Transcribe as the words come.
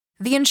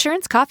The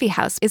Insurance Coffee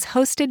House is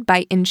hosted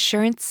by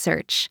Insurance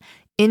Search.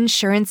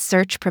 Insurance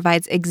Search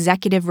provides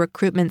executive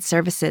recruitment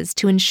services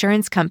to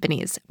insurance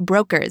companies,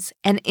 brokers,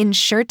 and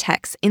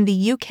insurtechs in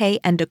the UK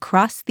and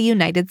across the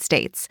United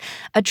States,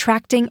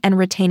 attracting and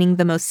retaining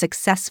the most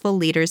successful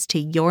leaders to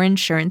your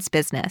insurance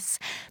business.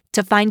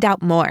 To find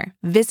out more,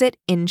 visit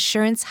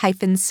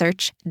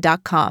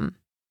insurance-search.com.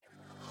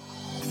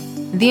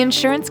 The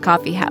Insurance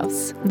Coffee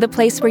House, the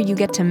place where you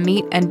get to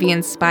meet and be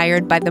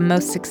inspired by the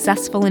most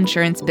successful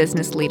insurance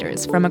business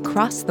leaders from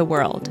across the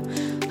world.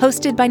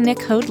 Hosted by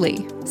Nick Hoadley,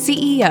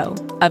 CEO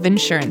of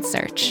Insurance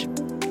Search.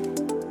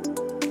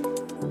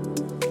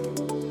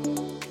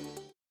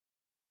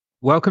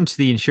 Welcome to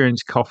the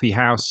Insurance Coffee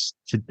House.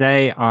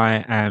 Today,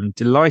 I am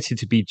delighted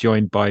to be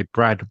joined by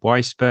Brad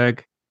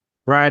Weisberg.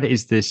 Brad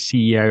is the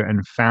CEO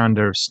and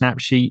founder of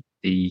Snapsheet,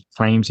 the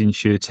claims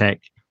insurtech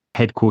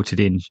headquartered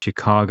in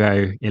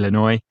Chicago,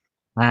 Illinois.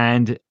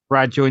 And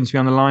Brad joins me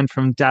on the line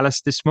from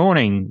Dallas this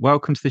morning.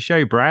 Welcome to the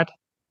show, Brad.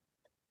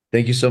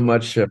 Thank you so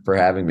much for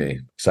having me.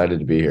 Excited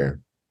to be here.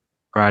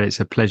 Brad, it's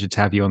a pleasure to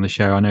have you on the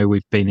show. I know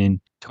we've been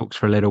in talks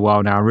for a little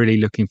while now. Really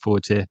looking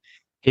forward to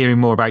hearing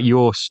more about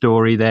your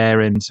story there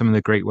and some of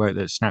the great work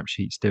that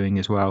Snapsheet's doing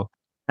as well.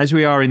 As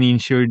we are in the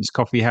Insurance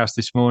Coffee House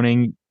this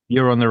morning,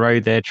 you're on the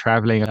road there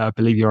traveling. I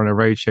believe you're on a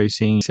road show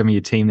seeing some of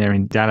your team there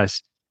in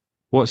Dallas.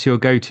 What's your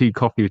go-to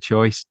coffee of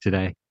choice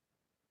today?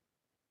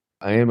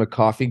 I am a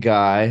coffee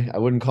guy. I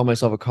wouldn't call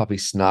myself a coffee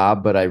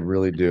snob, but I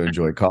really do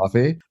enjoy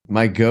coffee.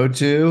 My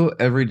go-to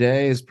every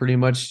day is pretty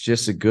much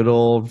just a good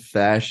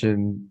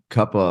old-fashioned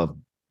cup of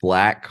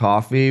black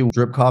coffee,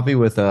 drip coffee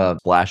with a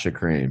splash of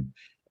cream.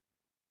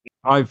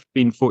 I've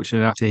been fortunate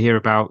enough to hear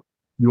about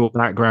your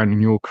background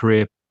and your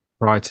career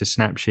prior to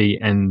Snapsheet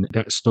and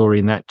that story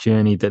and that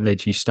journey that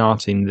led you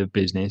starting the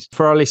business.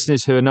 For our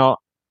listeners who are not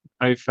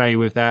au fait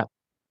with that,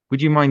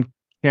 would you mind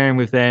sharing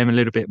with them a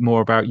little bit more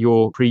about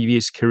your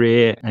previous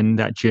career and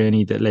that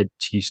journey that led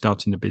to you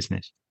starting the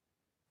business?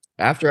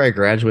 After I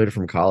graduated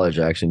from college,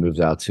 I actually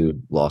moved out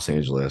to Los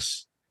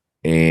Angeles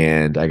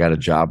and I got a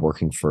job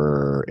working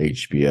for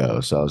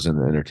HBO. So I was in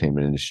the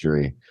entertainment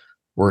industry,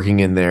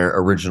 working in their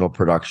original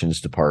productions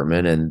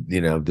department.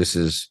 And, this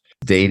is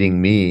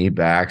dating me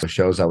back. The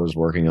shows I was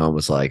working on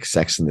was like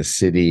Sex and the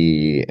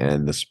City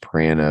and The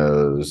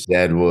Sopranos,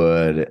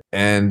 Deadwood,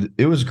 and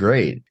it was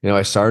great.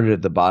 I started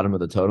at the bottom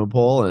of the totem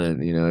pole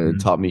and, it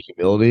taught me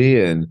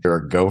humility, and you're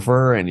a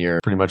gopher and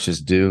you're pretty much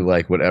just do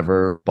like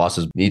whatever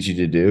bosses need you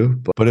to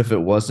do. But if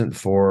it wasn't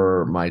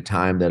for my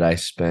time that I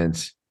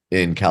spent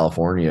in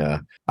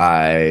California,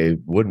 I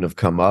wouldn't have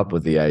come up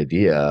with the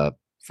idea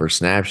for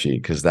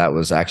Snapsheet, because that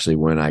was actually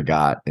when I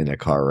got in a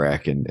car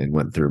wreck and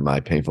went through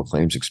my painful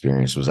claims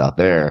experience was out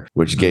there,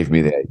 which gave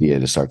me the idea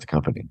to start the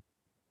company.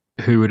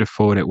 Who would have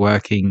thought it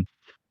working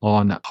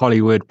on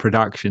Hollywood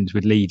productions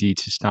would lead you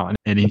to start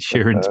an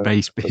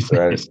insurance-based business?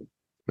 That's right.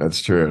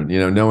 That's true.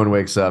 No one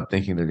wakes up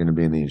thinking they're going to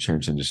be in the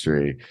insurance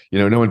industry.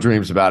 No one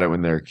dreams about it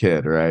when they're a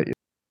kid, right?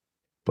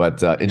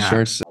 But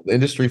insurance the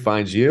industry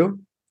finds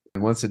you.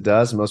 And once it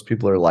does, most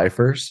people are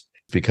lifers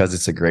because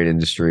it's a great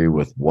industry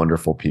with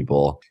wonderful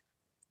people.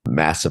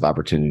 Massive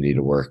opportunity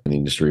to work in the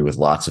industry with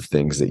lots of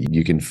things that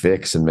you can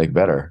fix and make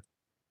better.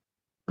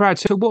 Brad,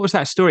 so what was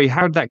that story?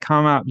 How did that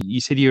come up? You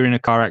said you were in a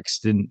car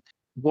accident.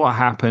 What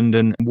happened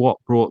and what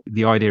brought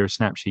the idea of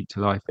Snapsheet to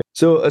life?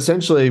 So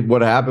essentially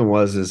what happened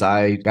was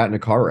I got in a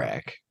car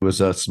wreck. It was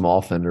a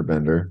small fender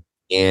bender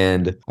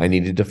and I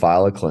needed to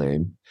file a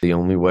claim. The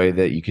only way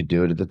that you could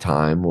do it at the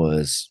time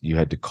was you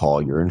had to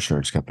call your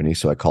insurance company.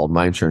 So I called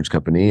my insurance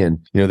company and,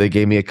 they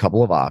gave me a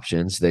couple of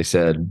options. They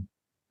said,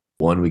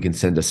 one, we can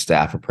send a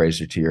staff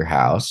appraiser to your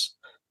house,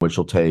 which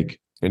will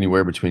take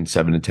anywhere between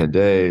 7 to 10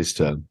 days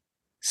to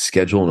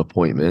schedule an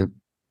appointment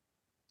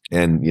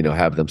and,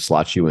 have them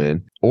slot you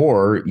in.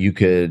 Or you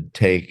could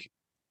take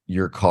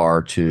your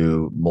car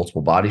to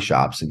multiple body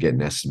shops and get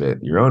an estimate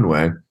your own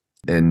way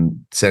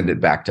and send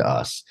it back to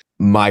us.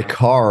 My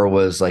car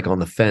was like on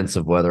the fence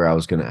of whether I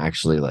was going to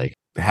actually like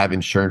have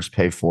insurance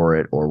pay for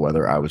it or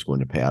whether I was going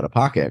to pay out of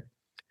pocket.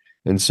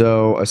 And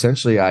so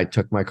essentially I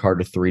took my car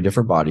to 3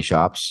 different body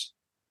shops.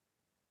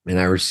 And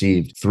I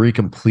received 3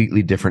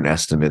 completely different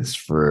estimates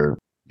for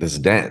this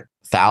dent,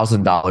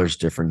 $1,000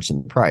 difference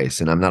in price.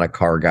 And I'm not a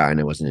car guy and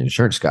I wasn't an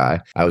insurance guy.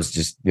 I was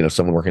just,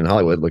 someone working in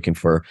Hollywood looking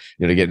for,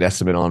 to get an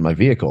estimate on my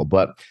vehicle.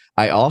 But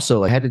I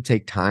also had to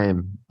take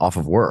time off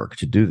of work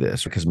to do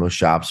this because most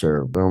shops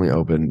are only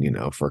open,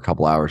 for a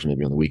couple hours,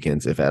 maybe on the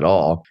weekends, if at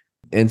all.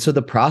 And so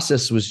the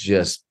process was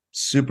just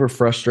super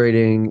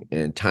frustrating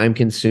and time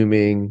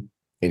consuming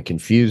and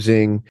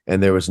confusing,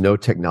 and there was no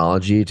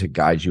technology to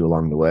guide you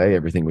along the way.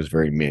 Everything was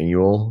very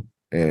manual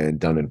and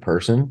done in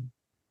person.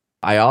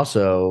 I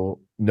also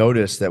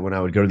noticed that when I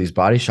would go to these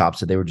body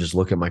shops that they would just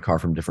look at my car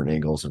from different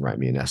angles and write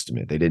me an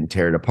estimate. They didn't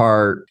tear it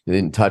apart. They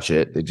didn't touch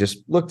it. They just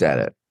looked at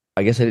it.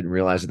 I guess I didn't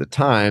realize at the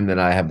time that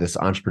I have this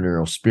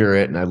entrepreneurial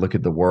spirit and I look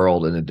at the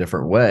world in a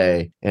different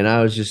way. And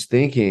I was just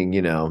thinking,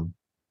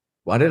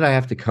 why did I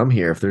have to come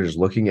here if they're just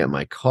looking at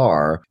my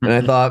car? And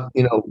I thought,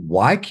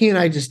 why can't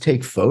I just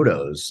take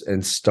photos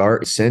and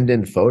send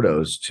in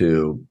photos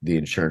to the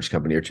insurance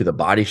company or to the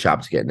body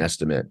shop to get an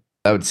estimate?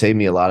 That would save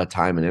me a lot of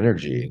time and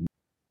energy.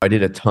 I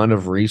did a ton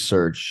of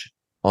research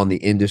on the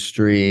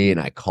industry and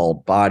I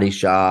called body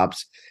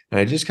shops and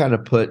I just kind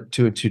of put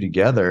two and two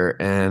together.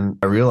 And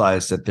I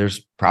realized that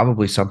there's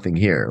probably something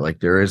here.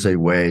 Like there is a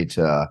way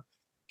to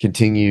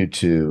continue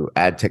to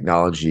add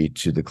technology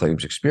to the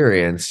claims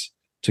experience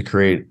to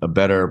create a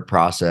better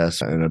process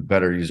and a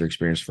better user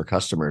experience for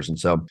customers. And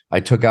so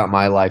I took out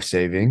my life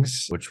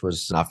savings, which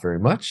was not very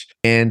much,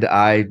 and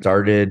I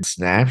started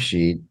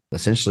Snapsheet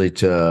essentially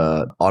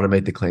to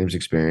automate the claims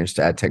experience,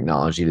 to add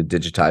technology, to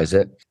digitize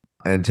it,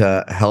 and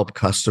to help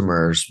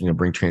customers,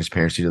 bring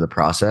transparency to the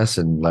process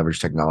and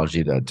leverage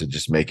technology to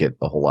just make it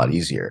a whole lot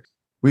easier.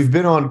 We've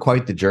been on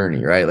quite the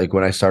journey, right? Like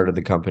when I started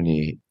the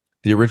company,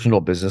 the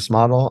original business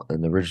model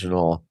and the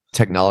original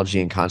technology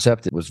and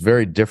concept, it was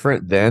very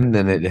different then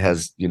than it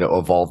has,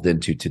 evolved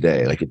into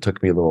today. Like it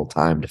took me a little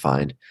time to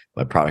find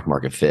my product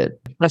market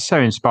fit. That's so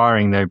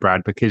inspiring though,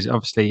 Brad, because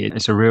obviously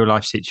it's a real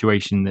life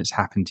situation that's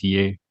happened to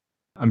you.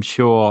 I'm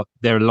sure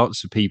there are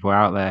lots of people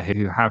out there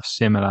who have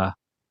similar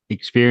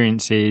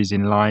experiences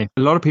in life.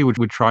 A lot of people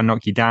would try and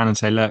knock you down and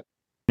say, look,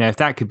 if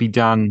that could be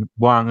done,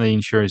 why aren't the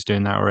insurers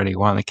doing that already?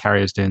 Why aren't the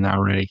carriers doing that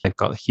already? They've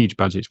got huge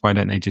budgets. Why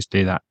don't they just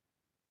do that?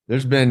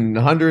 There's been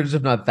hundreds,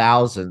 if not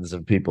thousands,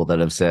 of people that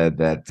have said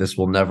that this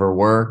will never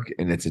work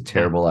and it's a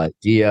terrible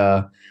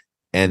idea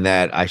and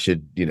that I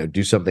should,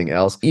 do something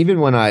else.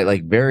 Even when I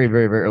very,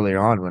 very, very early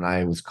on, when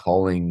I was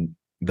calling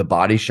the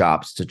body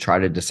shops to try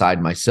to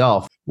decide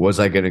myself, was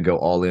I going to go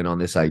all in on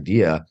this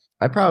idea?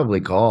 I probably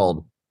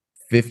called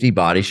 50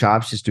 body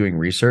shops just doing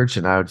research.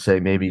 And I would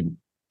say maybe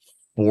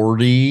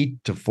 40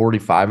 to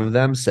 45 of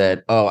them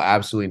said, oh,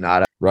 absolutely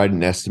not. Write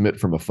an estimate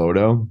from a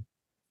photo.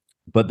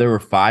 But there were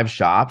 5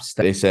 shops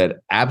that they said,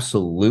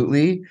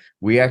 absolutely.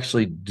 We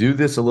actually do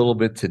this a little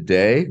bit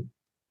today.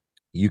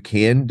 You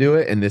can do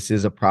it. And this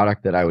is a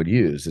product that I would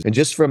use. And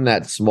just from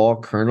that small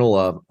kernel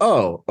of,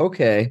 oh,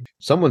 okay,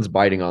 someone's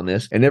biting on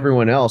this. And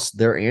everyone else,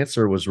 their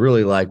answer was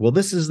really like, well,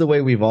 this is the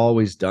way we've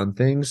always done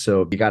things.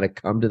 So you got to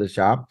come to the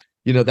shop.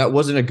 That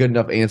wasn't a good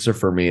enough answer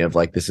for me of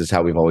like, this is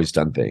how we've always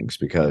done things,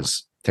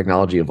 because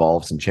technology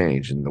evolves and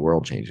changes and the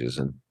world changes.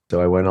 And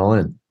so I went all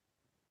in.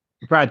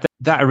 Brad,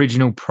 that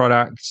original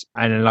product,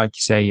 and like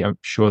you say, I'm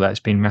sure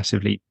that's been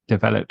massively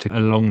developed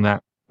along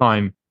that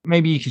time.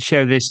 Maybe you could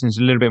share with listeners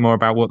a little bit more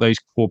about what those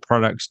core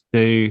products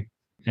do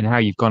and how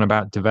you've gone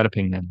about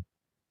developing them.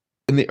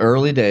 In the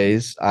early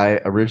days, I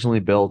originally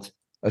built,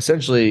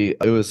 essentially,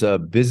 it was a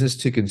business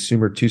to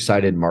consumer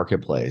two-sided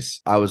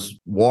marketplace. I was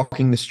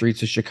walking the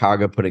streets of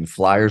Chicago, putting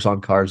flyers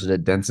on cars that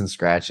had dents and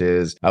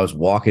scratches. I was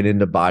walking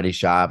into body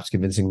shops,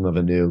 convincing them of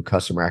a new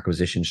customer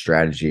acquisition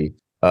strategy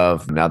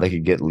of now they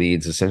could get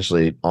leads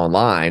essentially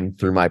online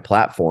through my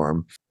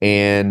platform.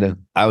 And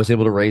I was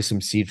able to raise some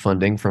seed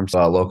funding from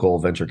local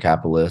venture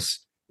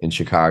capitalists in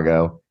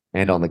Chicago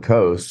and on the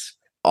coast.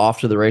 Off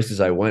to the races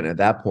I went at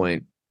that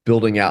point,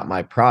 building out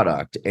my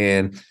product.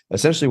 And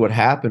essentially what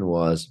happened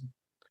was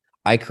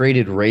I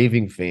created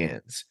raving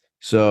fans.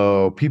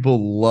 So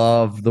people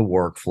love the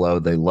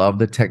workflow. They love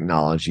the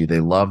technology. They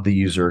love the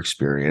user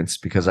experience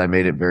because I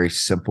made it very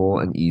simple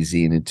and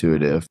easy and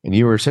intuitive. And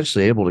you were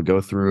essentially able to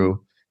go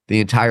through the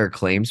entire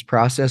claims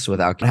process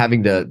without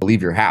having to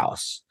leave your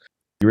house.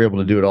 You were able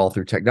to do it all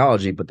through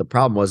technology. But the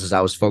problem was I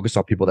was focused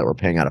on people that were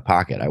paying out of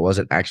pocket. I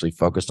wasn't actually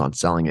focused on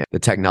selling the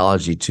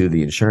technology to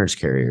the insurance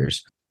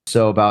carriers.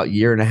 So about a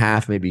year and a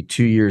half, maybe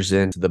 2 years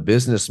into the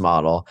business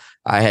model,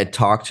 I had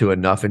talked to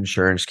enough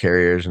insurance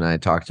carriers and I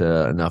talked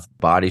to enough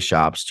body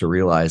shops to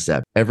realize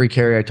that every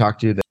carrier I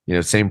talked to,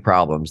 same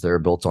problems. They were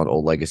built on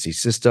old legacy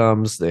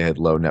systems. They had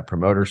low net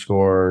promoter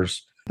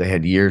scores. They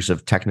had years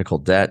of technical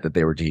debt that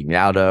they were digging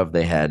out of.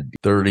 They had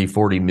 30,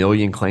 40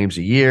 million claims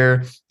a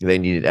year. They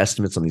needed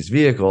estimates on these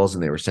vehicles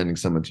and they were sending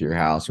someone to your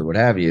house or what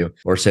have you,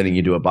 or sending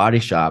you to a body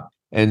shop.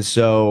 And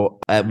so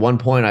at one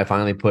point, I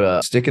finally put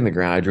a stick in the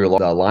ground. I drew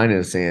a line in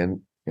the sand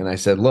and I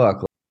said,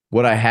 look,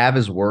 what I have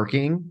is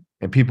working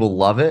and people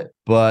love it,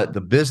 but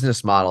the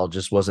business model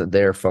just wasn't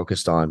there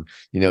focused on,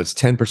 it's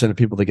 10% of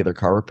people that get their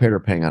car repaired are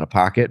paying out of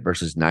pocket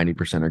versus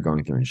 90% are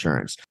going through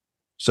insurance.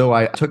 So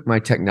I took my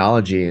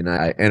technology and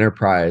I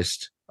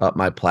enterprised up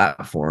my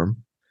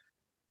platform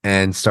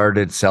and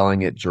started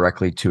selling it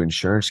directly to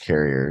insurance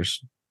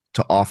carriers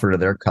to offer to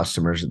their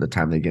customers at the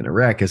time they get in a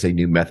wreck as a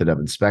new method of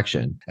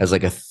inspection, as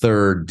like a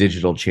third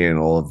digital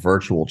channel, a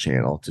virtual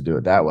channel to do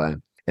it that way.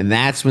 And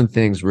that's when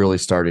things really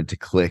started to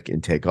click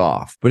and take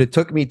off. But it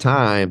took me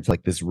time to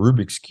this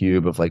Rubik's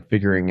Cube of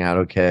figuring out,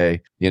 okay,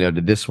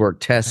 did this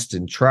work? Test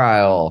and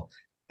trial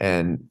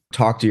and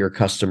talk to your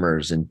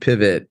customers and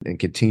pivot and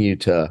continue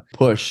to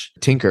push,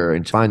 tinker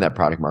and find that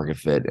product market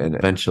fit. And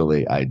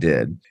eventually I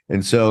did.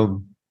 And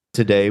so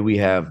Today, we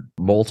have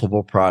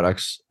multiple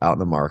products out in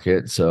the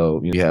market. So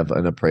we have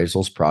an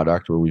appraisals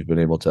product where we've been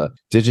able to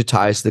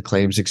digitize the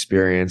claims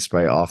experience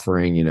by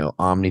offering,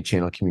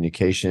 omni-channel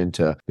communication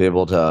to be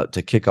able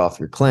to kick off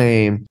your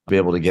claim, be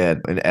able to get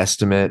an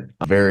estimate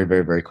very,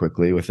 very, very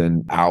quickly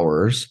within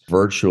hours,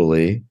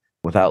 virtually,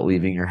 without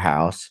leaving your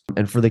house.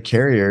 And for the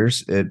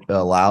carriers, it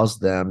allows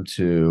them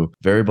to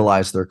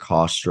variabilize their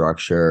cost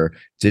structure,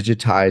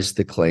 digitize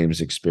the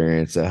claims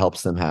experience. That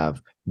helps them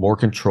have more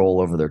control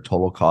over their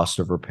total cost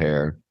of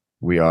repair.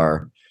 We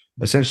are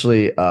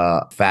essentially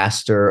a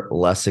faster,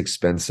 less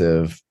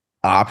expensive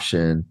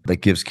option that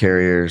gives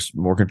carriers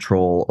more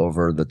control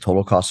over the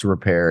total cost of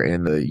repair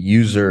and the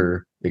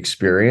user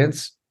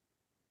experience,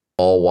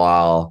 all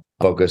while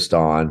focused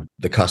on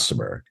the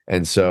customer.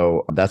 And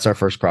so that's our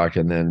first product.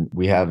 And then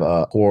we have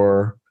a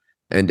core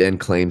end-to-end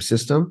claim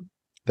system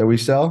that we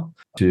sell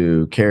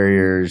to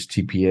carriers,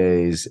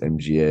 TPAs,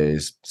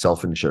 MGAs,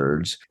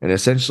 self-insureds. And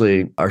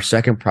essentially our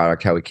second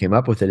product, how we came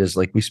up with it is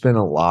like we spent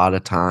a lot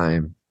of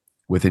time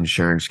with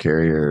insurance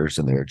carriers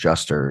and their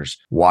adjusters,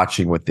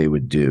 watching what they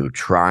would do,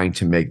 trying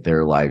to make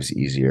their lives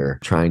easier,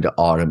 trying to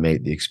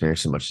automate the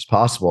experience as much as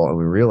possible. And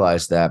we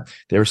realized that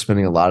they were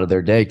spending a lot of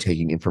their day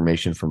taking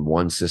information from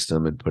one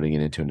system and putting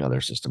it into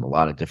another system, a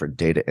lot of different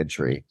data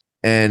entry.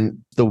 And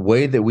the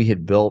way that we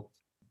had built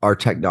our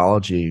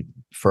technology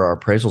for our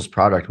appraisals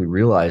product, we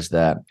realized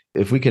that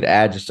if we could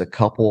add just a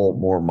couple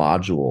more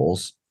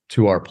modules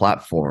to our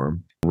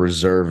platform,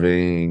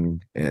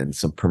 reserving and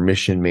some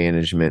permission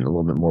management, a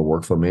little bit more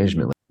workflow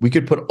management, we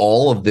could put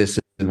all of this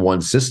in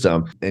one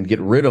system and get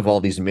rid of all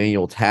these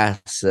manual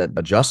tasks that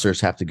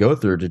adjusters have to go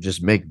through to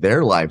just make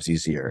their lives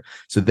easier.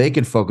 So they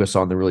can focus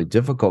on the really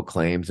difficult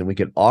claims, and we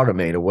could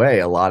automate away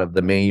a lot of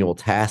the manual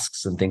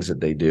tasks and things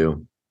that they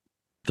do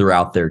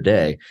throughout their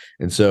day.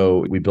 And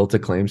so we built a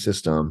claim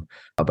system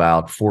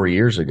about 4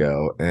 years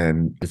ago,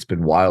 and it's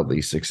been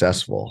wildly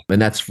successful.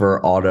 And that's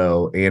for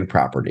auto and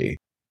property.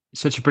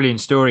 Such a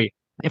brilliant story.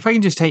 If I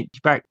can just take you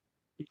back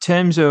in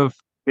terms of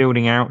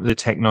building out the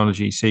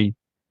technology. So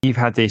you've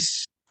had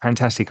this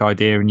fantastic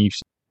idea and you've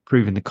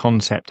proven the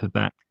concept of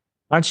that.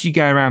 How did you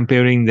go around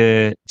building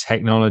the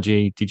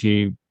technology? Did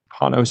you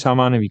partner with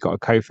someone? Have you got a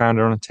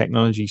co-founder on the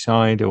technology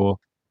side, or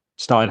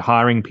started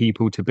hiring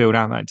people to build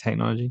out that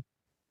technology?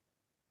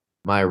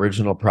 My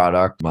original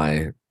product,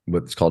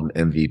 what's called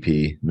an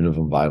MVP,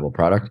 minimum viable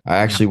product, I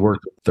actually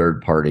worked with a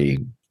third-party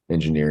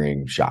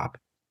engineering shop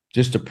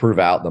just to prove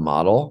out the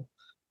model.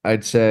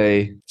 I'd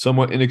say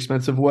somewhat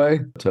inexpensive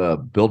way to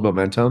build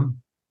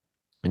momentum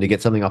and to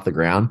get something off the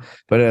ground.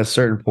 But at a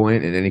certain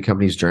point in any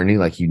company's journey,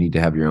 like, you need to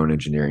have your own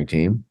engineering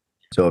team.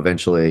 So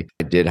eventually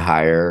I did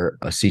hire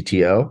a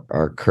CTO.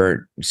 Our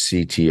current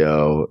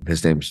CTO,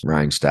 his name's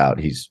Ryan Stout.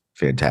 He's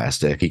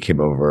fantastic. He came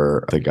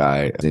over, the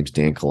guy, his name's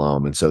Dan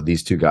Colomb. And so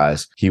these two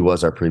guys, he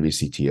was our previous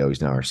CTO.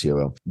 He's now our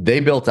COO. They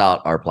built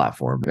out our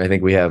platform. I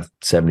think we have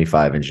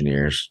 75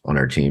 engineers on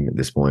our team at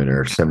this point,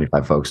 or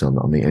 75 folks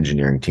on the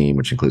engineering team,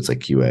 which includes like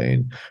QA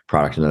and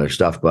product and other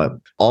stuff. But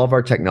all of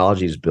our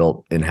technology is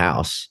built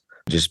in-house,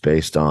 just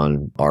based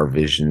on our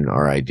vision,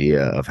 our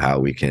idea of how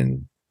we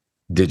can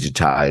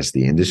digitize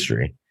the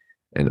industry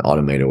and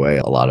automate away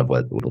a lot of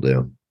what we'll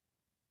do.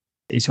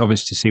 It's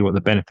obvious to see what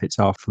the benefits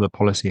are for the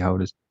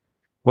policyholders.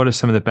 What are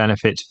some of the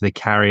benefits for the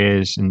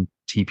carriers and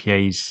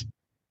TPAs,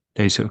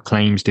 those sort of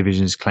claims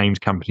divisions, claims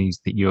companies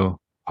that you're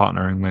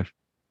partnering with?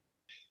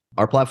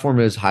 Our platform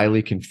is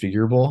highly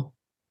configurable.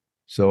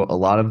 So a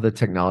lot of the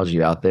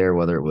technology out there,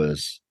 whether it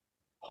was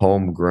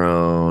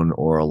homegrown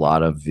or a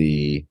lot of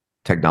the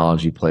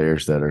technology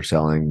players that are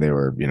selling, they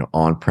were,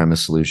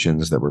 on-premise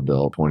solutions that were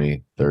built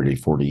 20, 30,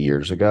 40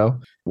 years ago.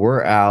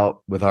 We're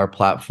out with our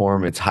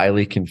platform. It's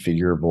highly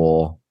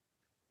configurable.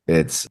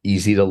 It's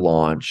easy to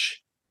launch.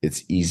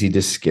 It's easy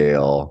to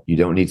scale. You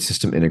don't need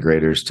system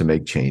integrators to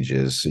make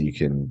changes. So you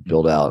can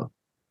build out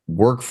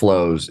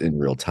workflows in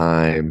real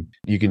time.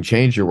 You can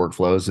change your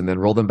workflows and then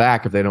roll them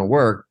back if they don't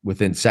work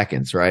within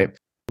seconds, right?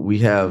 We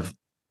have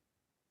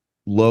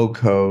low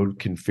code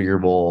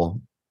configurable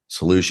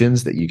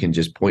solutions that you can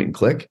just point and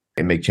click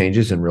and make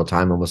changes in real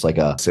time, almost like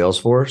a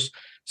Salesforce.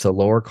 It's a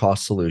lower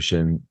cost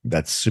solution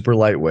that's super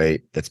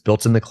lightweight, that's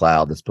built in the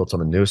cloud, that's built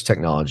on the newest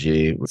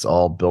technology. It's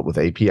all built with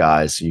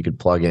APIs, so you could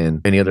plug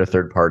in any other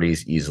third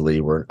parties easily.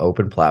 We're an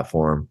open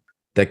platform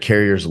that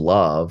carriers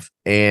love.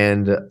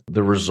 And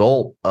the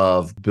result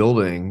of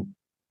building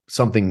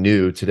something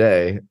new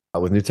today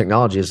with new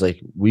technology is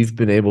like, we've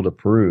been able to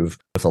prove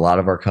with a lot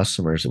of our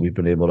customers that we've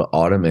been able to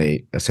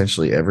automate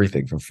essentially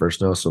everything from first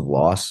notice of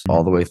loss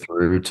all the way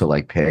through to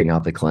like paying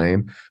out the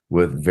claim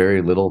with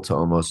very little to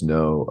almost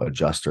no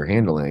adjuster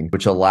handling,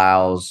 which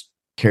allows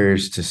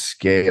carriers to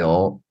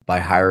scale by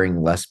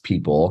hiring less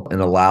people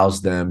and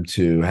allows them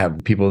to have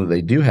people that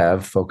they do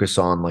have focus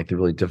on like the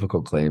really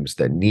difficult claims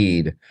that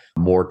need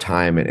more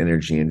time and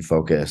energy and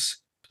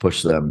focus to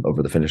push them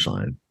over the finish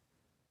line.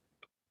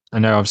 I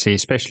know, obviously,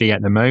 especially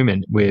at the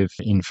moment with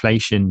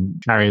inflation,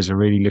 carriers are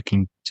really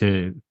looking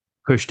to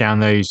push down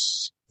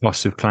those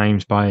costs of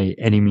claims by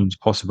any means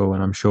possible.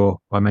 And I'm sure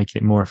by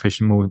making it more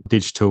efficient, more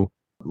digital,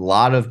 A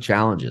lot of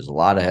challenges, a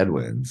lot of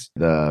headwinds.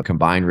 The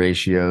combined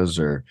ratios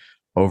are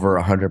over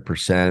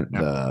 100%. Yep.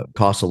 The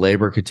cost of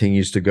labor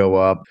continues to go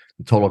up.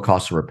 The total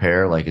cost of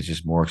repair, like it's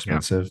just more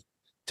expensive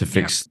to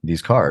fix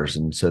these cars.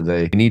 And so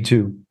they need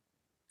to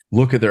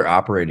look at their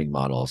operating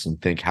models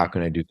and think, how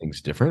can I do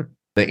things different?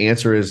 The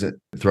answer isn't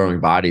throwing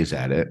bodies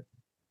at it.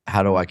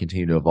 How do I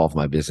continue to evolve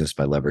my business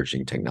by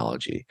leveraging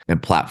technology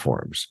and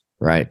platforms,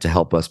 right? To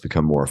help us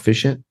become more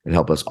efficient and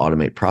help us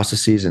automate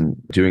processes. And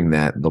doing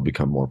that, they'll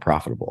become more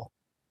profitable.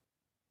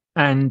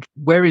 And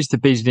where is the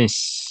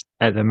business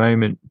at the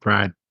moment,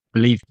 Brad? I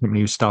believe the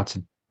company was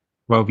started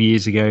 12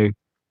 years ago.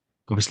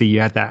 Obviously, you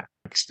had that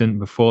accident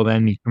before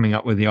then, you're coming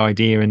up with the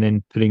idea and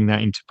then putting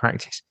that into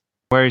practice.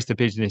 Where is the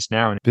business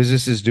now?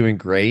 Business is doing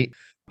great.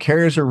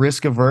 Carriers are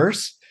risk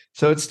averse.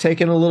 So it's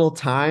taken a little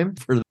time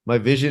for my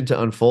vision to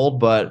unfold,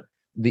 but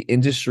the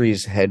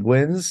industry's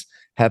headwinds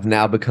have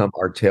now become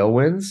our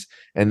tailwinds,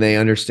 and they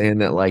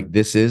understand that like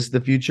this is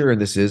the future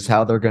and this is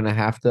how they're going to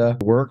have to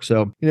work.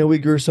 So, we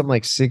grew something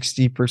like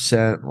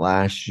 60%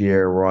 last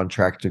year. We're on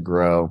track to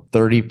grow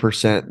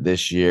 30%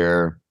 this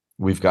year.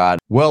 We've got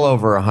well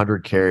over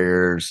 100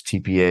 carriers,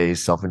 TPAs,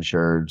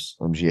 self-insureds,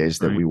 MGAs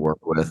that we work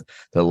with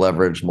that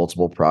leverage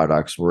multiple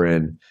products. We're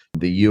in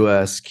the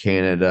US,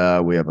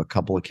 Canada. We have a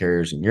couple of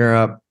carriers in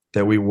Europe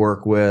that we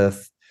work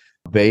with.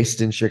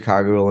 Based in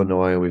Chicago,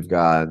 Illinois, we've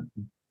got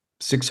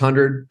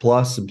 600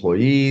 plus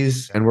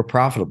employees, and we're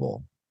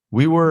profitable.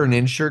 We were an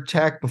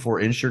insurtech before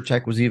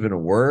insurtech was even a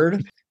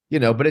word,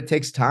 but it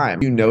takes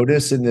time. You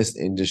notice in this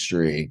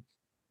industry,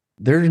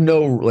 there's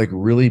no like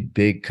really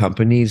big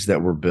companies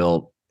that were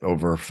built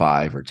over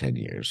 5 or 10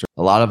 years.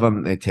 A lot of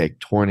them, they take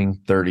 20,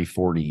 30,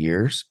 40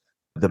 years.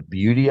 The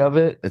beauty of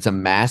it, it's a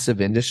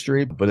massive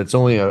industry, but it's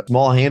only a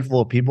small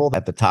handful of people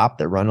at the top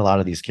that run a lot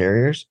of these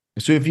carriers.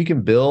 So if you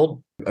can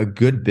build a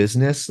good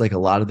business, like a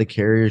lot of the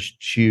carriers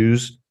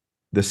choose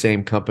the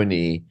same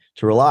company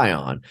to rely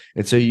on.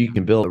 And so you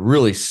can build a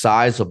really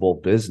sizable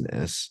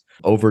business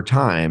over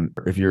time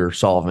if you're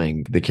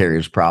solving the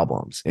carrier's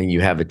problems and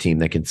you have a team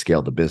that can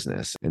scale the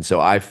business. And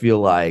so I feel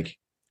like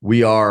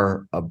we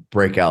are a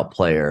breakout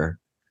player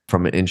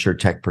from an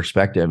insurtech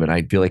perspective. And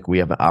I feel like we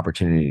have an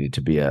opportunity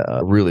to be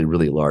a really,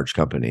 really large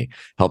company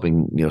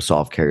helping,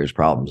 solve carriers'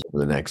 problems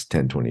over the next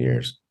 10, 20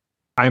 years.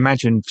 I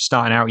imagine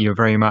starting out, you're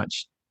very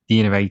much the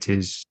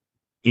innovators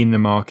in the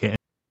market.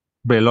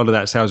 But a lot of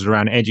that sales is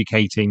around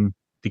educating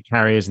the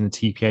carriers and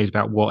the TPAs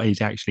about what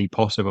is actually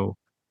possible.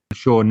 I'm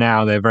sure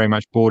now they're very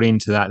much bought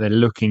into that. They're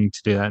looking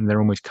to do that and they're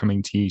almost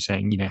coming to you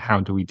saying, how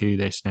do we do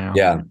this now?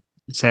 Yeah.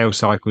 Sales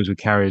cycles with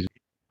carriers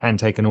can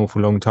take an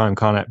awful long time,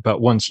 can't it?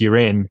 But once you're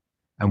in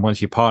and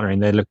once you're partnering,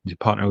 they're looking to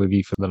partner with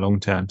you for the long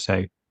term. So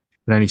you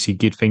can only see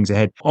good things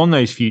ahead. On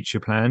those future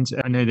plans,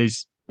 I know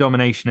there's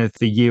domination of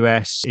the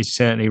US is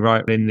certainly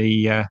right in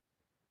the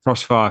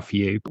crossfire for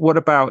you. What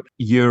about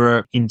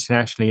Europe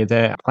internationally? Are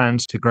there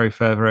plans to grow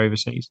further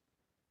overseas?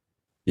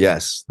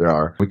 Yes, there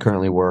are. We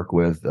currently work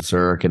with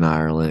Zurich in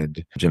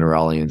Ireland,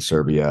 Generali in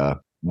Serbia.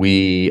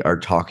 We are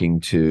talking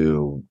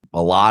to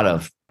a lot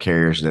of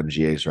carriers and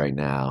MGAs right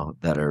now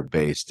that are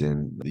based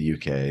in the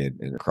UK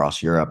and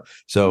across Europe.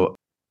 So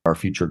our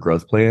future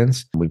growth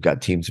plans, we've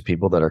got teams of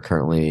people that are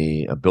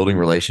currently building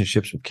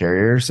relationships with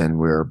carriers, and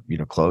we're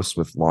close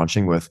with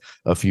launching with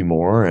a few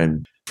more.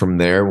 And from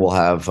there, we'll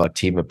have a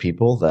team of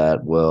people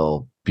that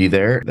will be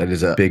there. That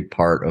is a big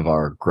part of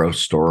our growth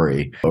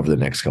story over the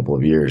next couple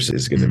of years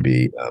is going to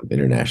be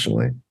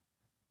internationally.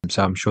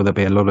 So I'm sure there'll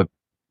be a lot of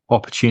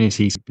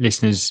opportunities.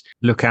 Listeners,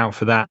 look out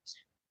for that.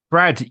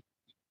 Brad,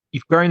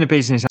 you've grown the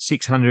business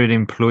 600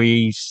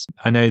 employees.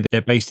 I know that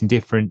they're based in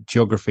different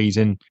geographies,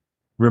 and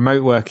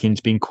remote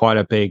working's been quite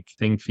a big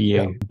thing for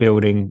you,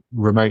 building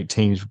remote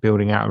teams,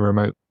 building out a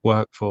remote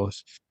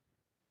workforce.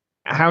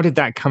 How did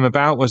that come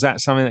about? Was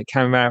that something that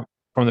came about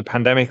from the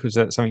pandemic? Was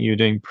that something you were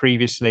doing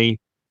previously?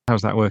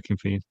 How's that working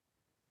for you?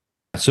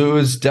 So it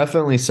was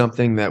definitely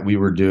something that we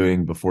were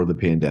doing before the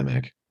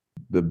pandemic.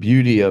 The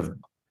beauty of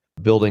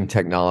building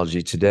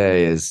technology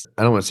today is,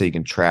 I don't want to say you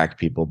can track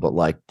people, but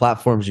like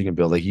platforms you can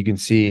build, like you can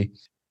see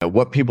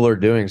what people are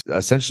doing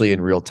essentially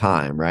in real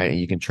time, right? And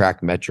you can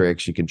track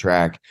metrics, you can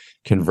track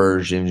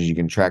conversions, you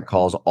can track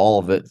calls, all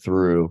of it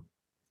through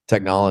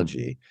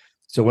technology.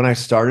 So when I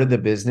started the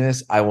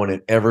business, I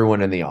wanted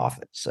everyone in the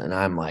office. And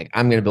I'm like,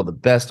 I'm going to build the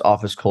best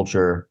office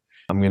culture.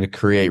 I'm going to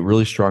create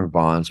really strong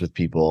bonds with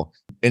people.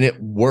 And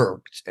it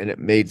worked and it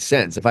made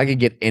sense. If I could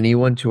get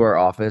anyone to our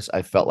office,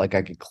 I felt like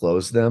I could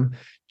close them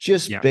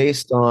just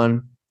based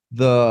on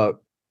the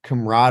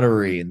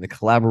camaraderie and the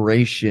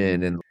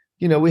collaboration. And,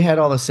 we had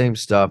all the same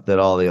stuff that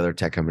all the other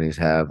tech companies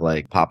have,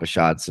 like Papa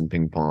Shots and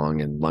ping pong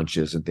and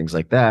lunches and things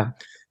like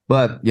that.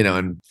 But,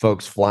 and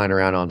folks flying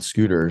around on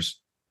scooters.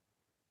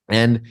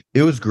 And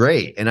it was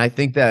great. And I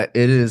think that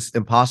it is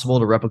impossible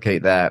to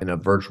replicate that in a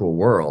virtual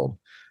world.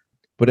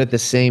 But at the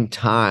same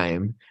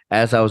time,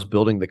 as I was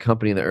building the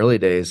company in the early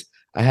days,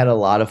 I had a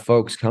lot of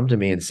folks come to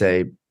me and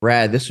say,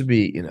 Brad, this would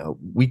be,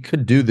 we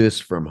could do this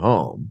from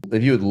home.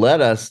 If you would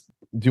let us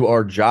do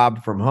our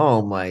job from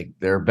home, like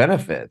there are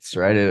benefits,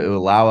 right? It will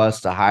allow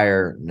us to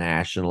hire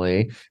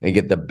nationally and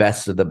get the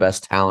best of the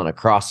best talent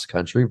across the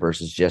country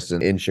versus just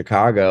in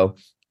Chicago.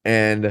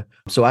 And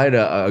so I had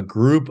a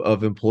group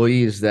of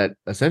employees that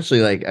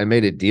essentially, like, I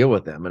made a deal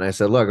with them and I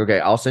said, look, okay,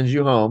 I'll send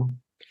you home.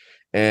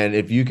 And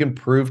if you can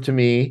prove to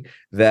me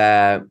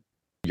that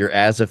you're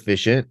as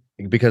efficient,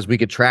 because we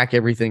could track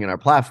everything in our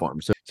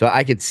platform. So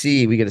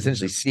we could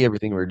essentially see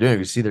everything we're doing.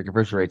 We see their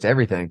conversion rates,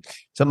 everything.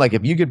 So I'm like,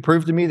 if you could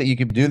prove to me that you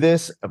could do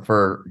this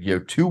for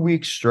 2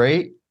 weeks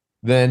straight,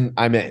 then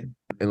I'm in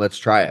and let's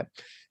try it.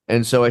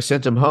 And so I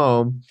sent them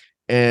home.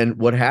 And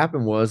what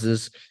happened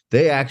is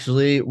they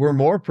actually were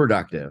more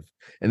productive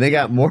and they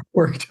got more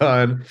work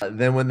done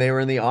than when they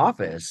were in the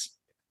office.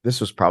 This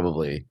was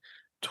probably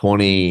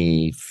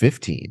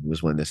 2015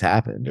 was when this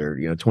happened, or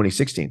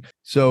 2016.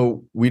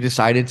 So we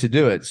decided to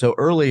do it. So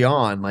early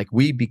on, like,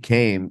 we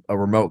became a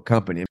remote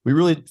company. We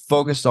really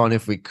focused on,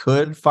 if we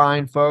could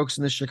find folks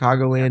in the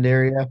Chicagoland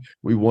area,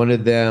 we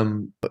wanted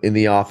them in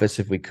the office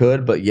if we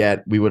could, but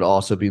yet we would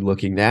also be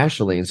looking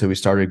nationally. And so we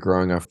started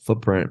growing our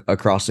footprint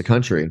across the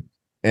country.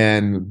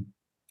 And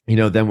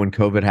then when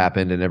COVID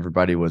happened and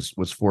everybody was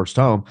forced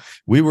home,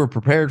 we were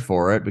prepared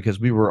for it because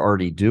we were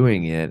already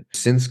doing it.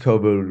 Since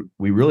COVID,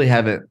 we really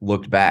haven't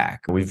looked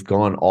back. We've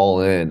gone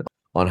all in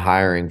on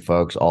hiring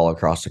folks all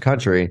across the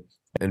country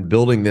and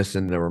building this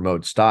in the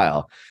remote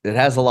style. It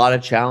has a lot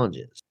of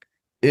challenges.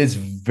 It's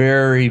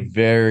very,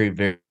 very,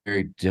 very,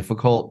 very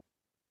difficult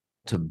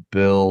to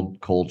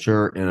build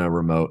culture in a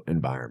remote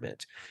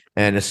environment.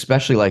 And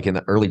especially like in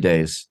the early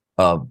days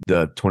of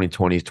the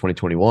 2020s,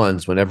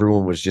 2021s, when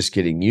everyone was just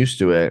getting used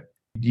to it.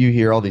 You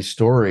hear all these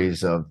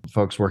stories of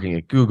folks working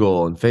at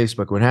Google and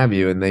Facebook, what have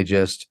you, and they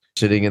just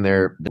sitting in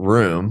their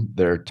room,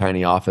 their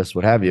tiny office,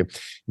 what have you,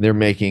 they're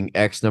making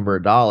X number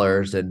of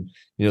dollars, and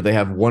they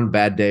have one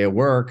bad day of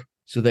work,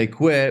 so they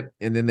quit,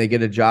 and then they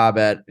get a job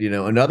at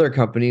another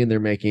company, and they're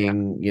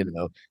making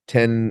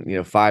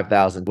 10,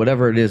 5,000,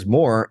 whatever it is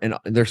more, and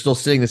they're still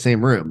sitting in the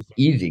same room. It's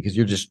easy because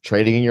you're just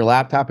trading in your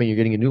laptop and you're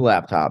getting a new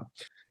laptop.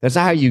 That's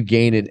not how you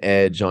gain an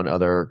edge on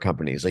other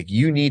companies. Like,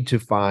 you need to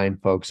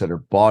find folks that are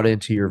bought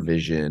into your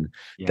vision,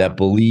 that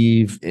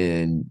believe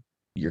in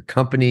your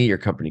company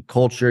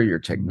culture, your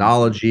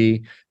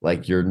technology,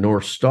 like your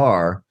North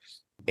Star.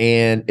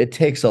 And it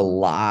takes a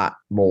lot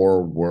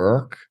more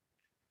work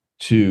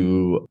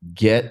to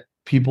get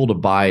people to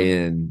buy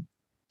in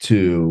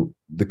to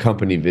the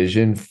company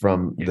vision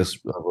from this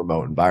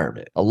remote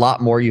environment. A lot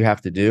more you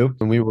have to do.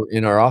 When we were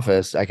in our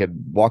office, I could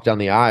walk down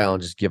the aisle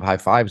and just give high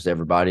fives to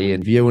everybody.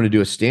 And if you want to do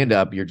a stand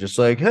up, you're just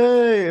like,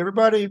 hey,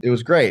 everybody. It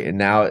was great. And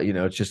now,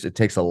 it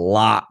takes a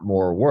lot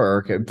more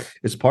work. And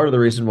it's part of the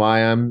reason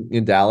why I'm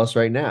in Dallas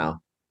right now.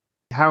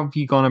 How have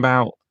you gone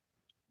about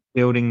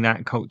building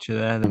that culture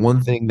there?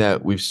 One thing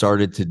that we've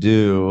started to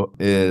do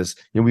is,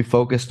 we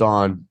focused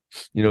on,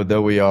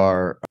 though we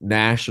are a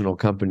national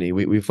company,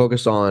 we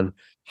focus on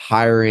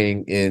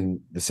hiring in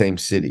the same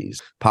cities,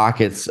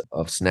 pockets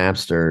of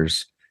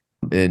Snapsters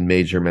in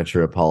major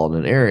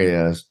metropolitan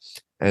areas.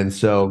 And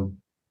so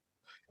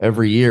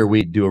every year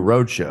we do a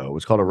roadshow.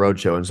 It's called a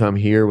roadshow. And so I'm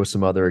here with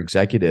some other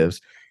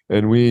executives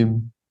and we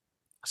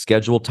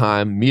schedule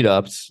time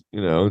meetups,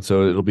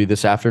 so it'll be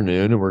this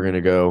afternoon and we're going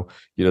to go,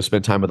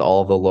 spend time with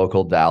all of the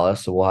local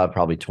Dallas. So we'll have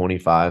probably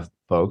 25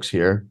 folks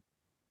here.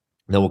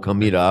 Then we'll come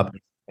meet up.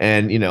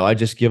 And, I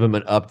just give them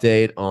an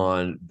update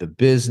on the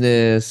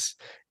business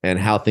and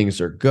how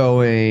things are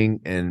going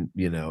and,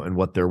 and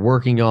what they're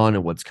working on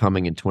and what's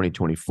coming in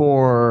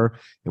 2024.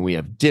 And we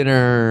have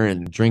dinner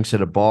and drinks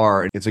at a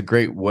bar. It's a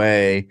great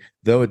way,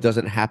 though it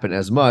doesn't happen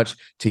as much,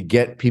 to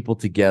get people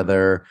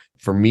together,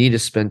 for me to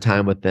spend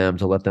time with them,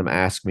 to let them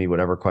ask me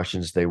whatever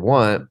questions they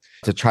want,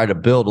 to try to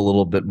build a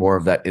little bit more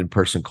of that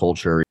in-person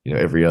culture,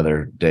 every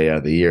other day out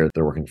of the year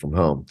they're working from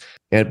home.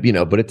 And,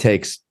 but it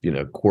takes,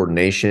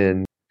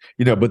 coordination.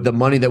 But the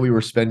money that we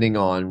were spending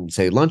on,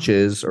 say,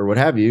 lunches or what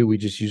have you, we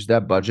just used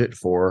that budget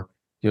for,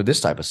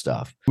 this type of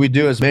stuff. We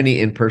do as many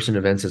in-person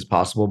events as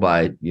possible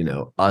by,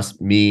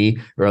 me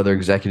or other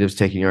executives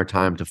taking our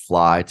time to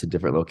fly to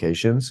different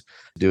locations,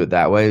 do it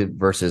that way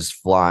versus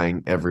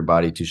flying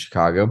everybody to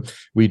Chicago.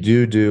 We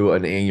do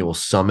an annual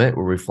summit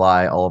where we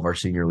fly all of our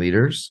senior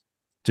leaders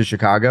to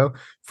Chicago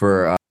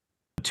for a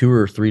 2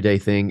 or 3 day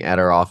thing at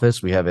our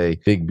office. We have a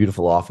big,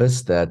 beautiful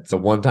office that's a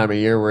one time a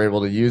year we're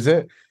able to use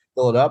it.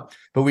 Fill it up.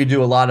 But we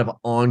do a lot of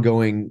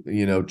ongoing,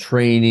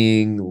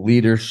 training,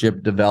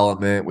 leadership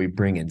development. We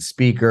bring in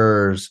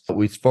speakers.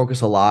 We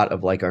focus a lot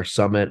of like our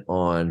summit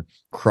on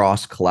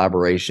cross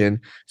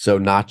collaboration. So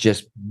not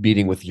just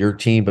meeting with your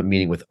team, but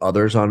meeting with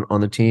others on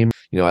the team.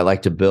 I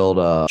like to build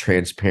a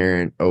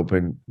transparent,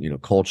 open,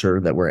 culture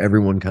that where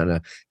everyone kind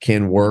of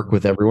can work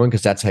with everyone,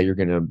 because that's how you're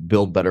going to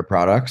build better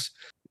products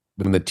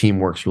when the team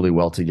works really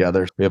well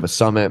together. We have a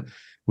summit.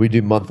 We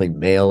do monthly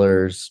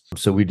mailers.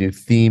 So we do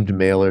themed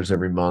mailers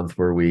every month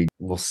where we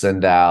will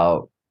send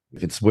out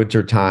If it's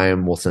winter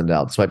time, we'll send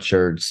out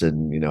sweatshirts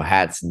and,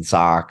 hats and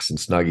socks and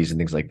Snuggies and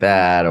things like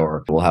that.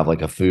 Or we'll have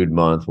like a food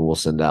month where we'll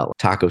send out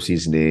taco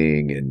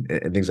seasoning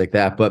and things like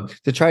that. But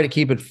to try to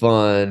keep it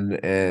fun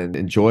and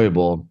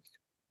enjoyable,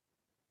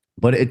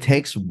 but it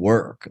takes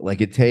work.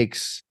 Like it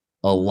takes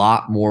a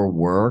lot more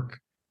work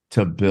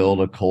to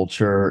build a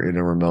culture in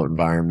a remote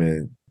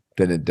environment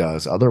than it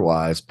does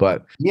otherwise.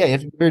 But yeah, you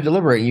have to be very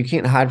deliberate. You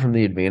can't hide from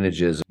the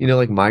advantages.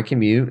 Like my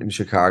commute in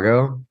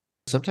Chicago,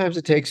 sometimes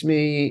it takes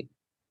me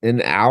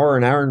an hour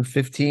and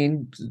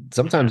 15,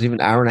 sometimes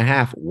even an hour and a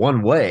half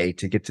one way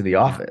to get to the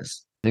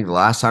office. I think the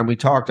last time we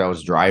talked, I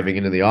was driving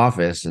into the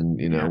office and,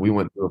 we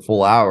went through a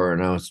full hour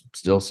and I was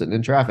still sitting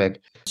in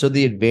traffic. So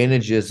the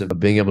advantages of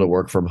being able to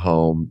work from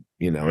home,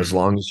 as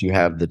long as you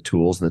have the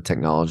tools and the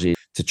technology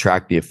to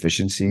track the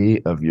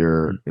efficiency of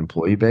your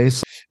employee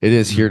base, it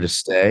is here to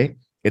stay.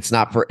 It's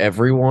not for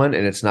everyone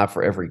and it's not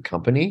for every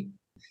company.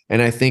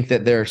 And I think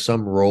that there are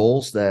some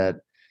roles that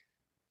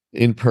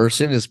in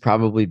person is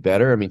probably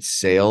better. I mean,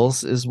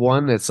 sales is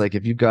one. It's like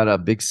if you've got a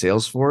big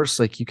sales force,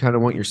 like you kind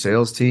of want your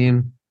sales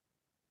team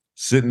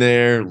sitting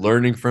there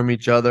learning from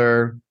each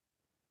other,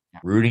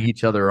 rooting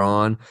each other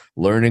on,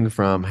 learning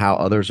from how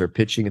others are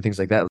pitching and things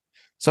like that.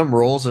 Some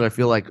roles that I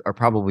feel like are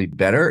probably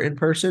better in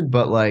person,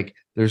 but like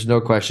there's no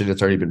question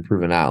it's already been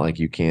proven out. Like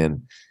you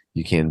can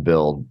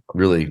build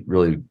really,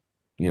 really,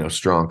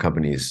 strong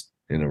companies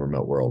in a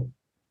remote world.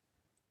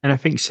 And I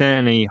think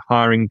certainly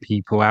hiring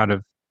people out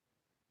of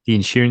the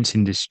insurance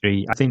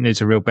industry, I think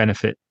there's a real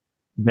benefit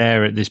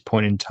there at this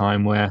point in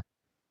time where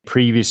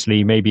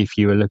previously, maybe if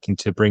you were looking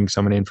to bring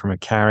someone in from a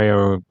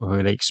carrier or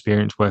had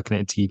experience working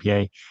at a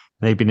TPA,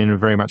 they've been in a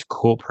very much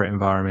corporate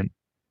environment.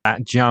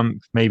 That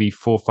jump maybe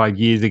 4 or 5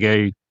 years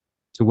ago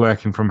to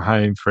working from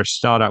home for a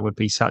startup would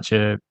be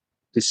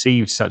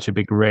perceived such a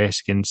big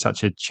risk and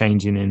such a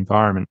change in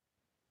environment.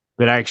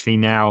 But actually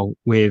now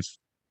with,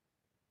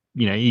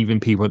 even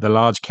people at the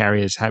large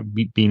carriers have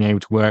been able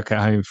to work at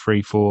home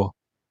 3, 4,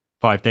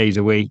 5 days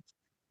a week,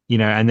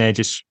 and they're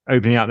just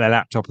opening up their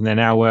laptop and they're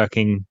now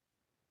working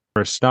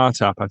for a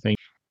startup. I think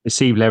the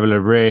perceived level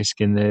of risk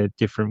in the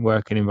different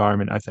working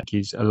environment, I think,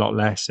 is a lot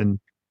less and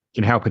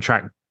can help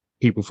attract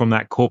people from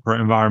that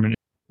corporate environment.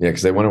 Yeah,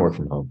 because they want to work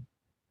from home.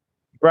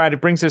 Brad,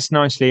 it brings us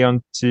nicely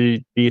on to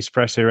the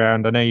espresso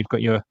round. I know you've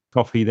got your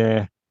coffee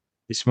there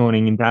this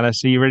morning in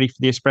Dallas. Are you ready for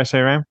the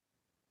espresso round?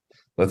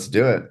 Let's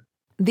do it.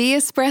 The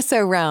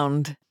espresso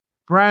round.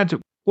 Brad,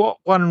 what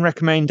one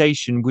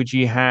recommendation would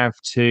you have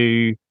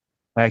to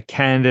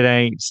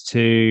candidates,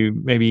 to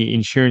maybe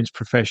insurance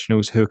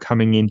professionals who are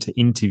coming in to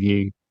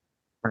interview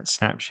at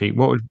Snapsheet?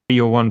 What would be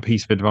your one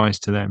piece of advice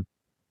to them?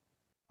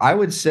 I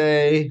would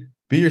say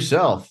be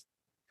yourself.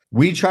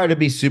 We try to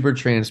be super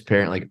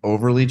transparent, like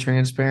overly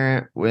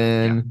transparent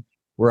when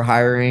we're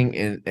hiring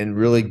and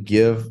really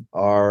give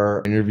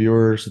our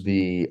interviewers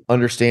the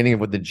understanding of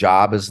what the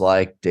job is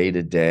like day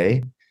to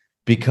day,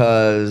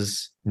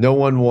 because no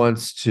one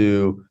wants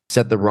to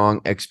set the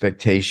wrong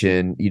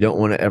expectation. You don't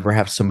want to ever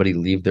have somebody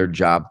leave their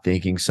job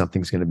thinking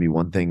something's going to be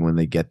one thing when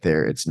they get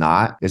there. It's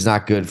not. It's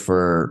not good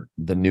for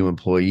the new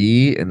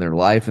employee and their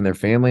life and their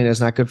family. And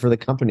it's not good for the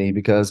company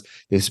because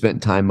they've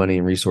spent time, money,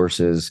 and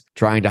resources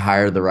trying to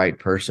hire the right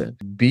person.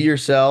 Be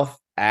yourself.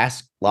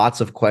 Ask lots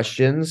of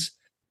questions.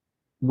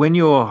 When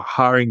you're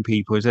hiring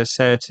people, is there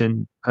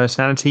certain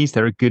personalities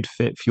that are a good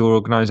fit for your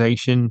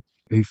organization,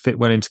 who fit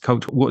well into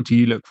culture? What do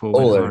you look for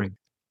when hiring?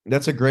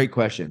 That's a great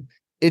question.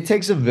 It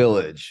takes a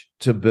village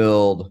to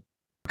build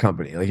a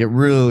company. Like it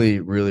really,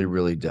 really,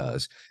 really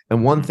does.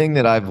 And one thing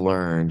that I've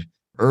learned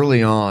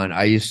early on,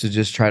 I used to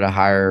just try to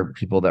hire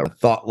people that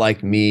thought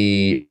like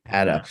me,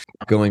 had a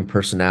going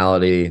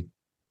personality.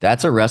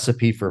 That's a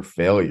recipe for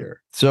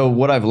failure. So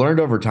what I've learned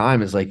over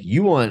time is like,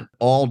 you want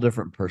all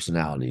different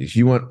personalities.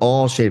 You want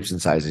all shapes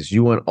and sizes.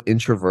 You want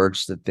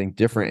introverts that think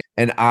different.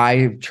 And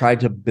I tried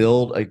to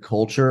build a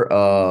culture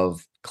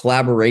of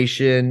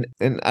collaboration.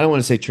 And I don't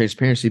want to say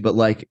transparency, but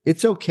like,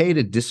 it's okay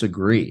to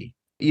disagree.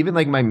 Even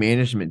like my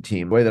management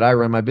team, the way that I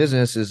run my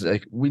business is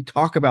like, we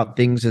talk about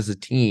things as a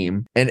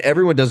team and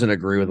everyone doesn't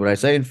agree with what I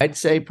say. And I'd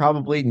say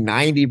probably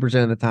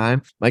 90% of the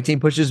time, my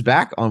team pushes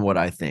back on what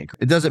I think.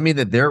 It doesn't mean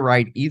that they're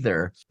right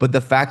either, but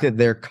the fact that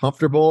they're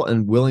comfortable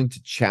and willing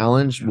to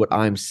challenge what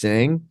I'm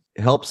saying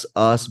helps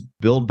us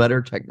build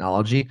better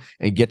technology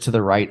and get to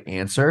the right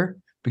answer,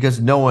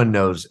 because no one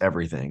knows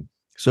everything.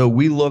 So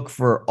we look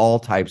for all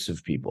types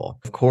of people.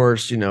 Of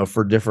course,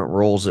 for different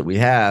roles that we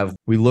have,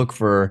 we look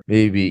for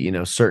maybe,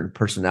 certain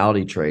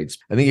personality traits.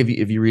 I think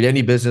if you read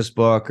any business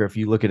book or if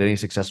you look at any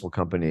successful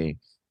company,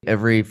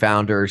 every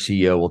founder or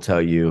CEO will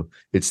tell you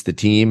it's the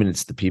team and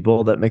it's the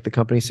people that make the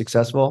company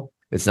successful.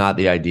 It's not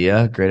the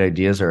idea. Great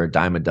ideas are a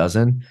dime a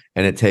dozen,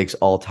 and it takes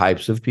all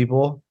types of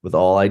people with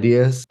all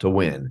ideas to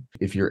win.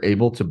 If you're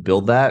able to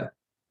build that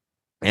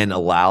and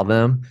allow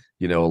them,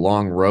 a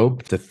long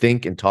rope to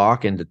think and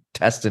talk and to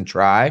test and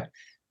try,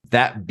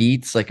 that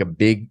beats like a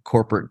big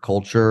corporate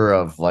culture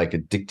of like a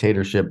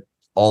dictatorship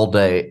all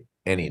day,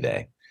 any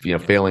day,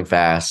 failing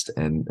fast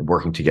and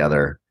working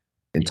together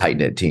in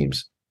tight-knit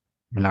teams.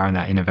 Allowing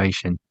that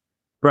innovation.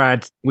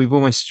 Brad, we've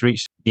almost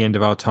reached the end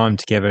of our time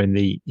together in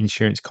the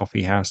Insurance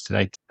Coffee House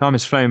today. Time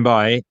has flown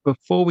by.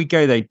 Before we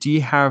go, though, do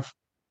you have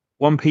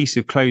one piece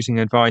of closing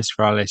advice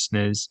for our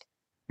listeners?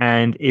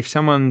 And if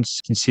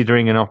someone's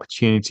considering an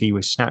opportunity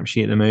with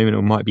Snapsheet at the moment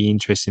or might be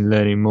interested in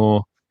learning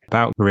more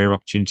about career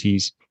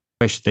opportunities,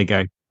 where should they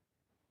go?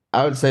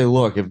 I would say,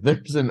 look, if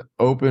there's an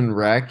open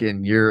rec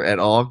and you're at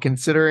all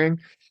considering,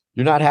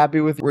 you're not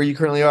happy with where you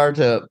currently are,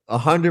 to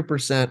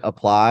 100%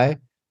 apply.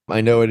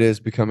 I know it is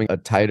becoming a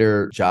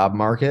tighter job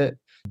market.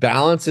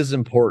 Balance is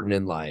important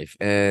in life,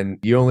 and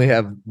you only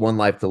have one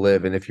life to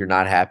live. And if you're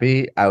not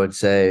happy, I would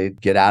say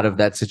get out of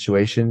that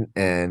situation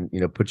and,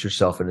 put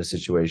yourself in a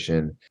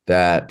situation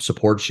that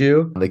supports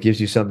you, that gives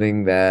you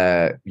something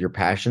that you're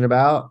passionate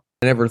about.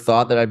 I never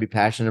thought that I'd be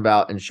passionate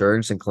about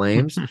insurance and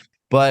claims,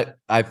 but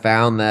I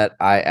found that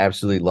I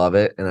absolutely love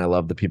it. And I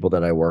love the people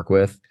that I work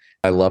with.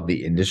 I love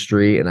the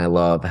industry, and I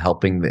love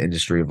helping the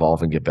industry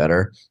evolve and get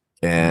better.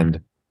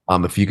 And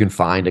if you can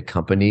find a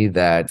company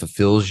that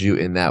fulfills you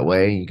in that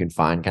way, you can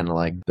find kind of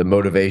like the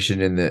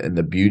motivation and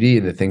the beauty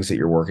and the things that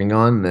you're working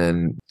on,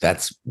 then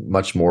that's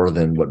much more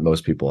than what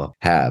most people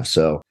have.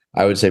 So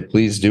I would say,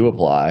 please do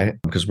apply,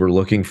 because we're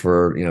looking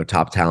for,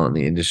 top talent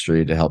in the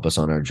industry to help us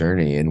on our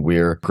journey. And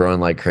we're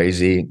growing like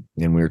crazy,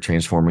 and we're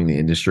transforming the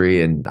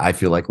industry. And I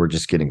feel like we're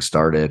just getting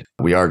started.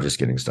 We are just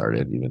getting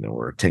started, even though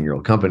we're a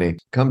 10-year-old company.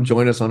 Come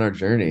join us on our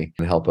journey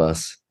and help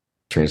us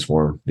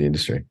transform the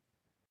industry.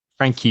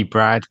 Thank you,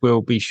 Brad.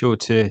 We'll be sure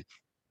to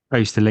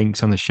post the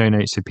links on the show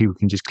notes so people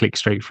can just click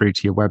straight through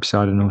to your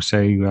website and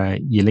also your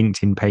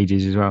LinkedIn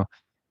pages as well.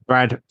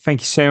 Brad,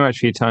 thank you so much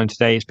for your time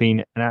today. It's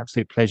been an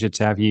absolute pleasure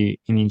to have you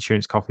in the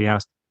Insurance Coffee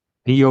House.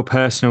 Your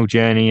personal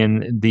journey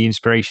and the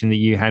inspiration that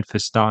you had for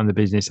starting the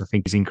business, I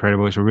think, is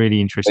incredible. It's a really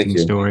interesting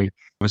story.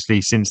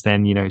 Obviously, since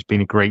then, it's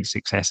been a great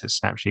success at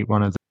Snapsheet,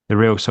 one of the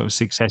real sort of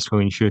successful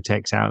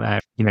insurtechs out there.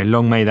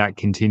 Long may that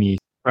continue.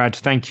 Brad,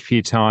 thank you for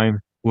your time.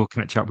 We'll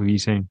catch up with you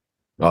soon.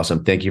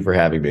 Awesome. Thank you for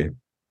having me.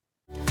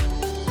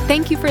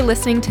 Thank you for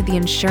listening to the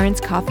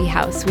Insurance Coffee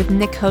House with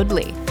Nick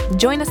Hoadley.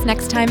 Join us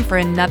next time for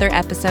another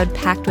episode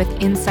packed with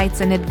insights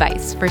and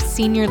advice for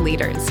senior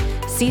leaders,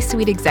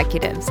 C-suite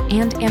executives,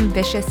 and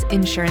ambitious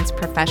insurance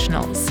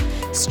professionals.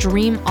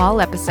 Stream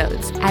all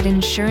episodes at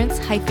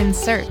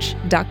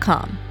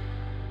insurance-search.com.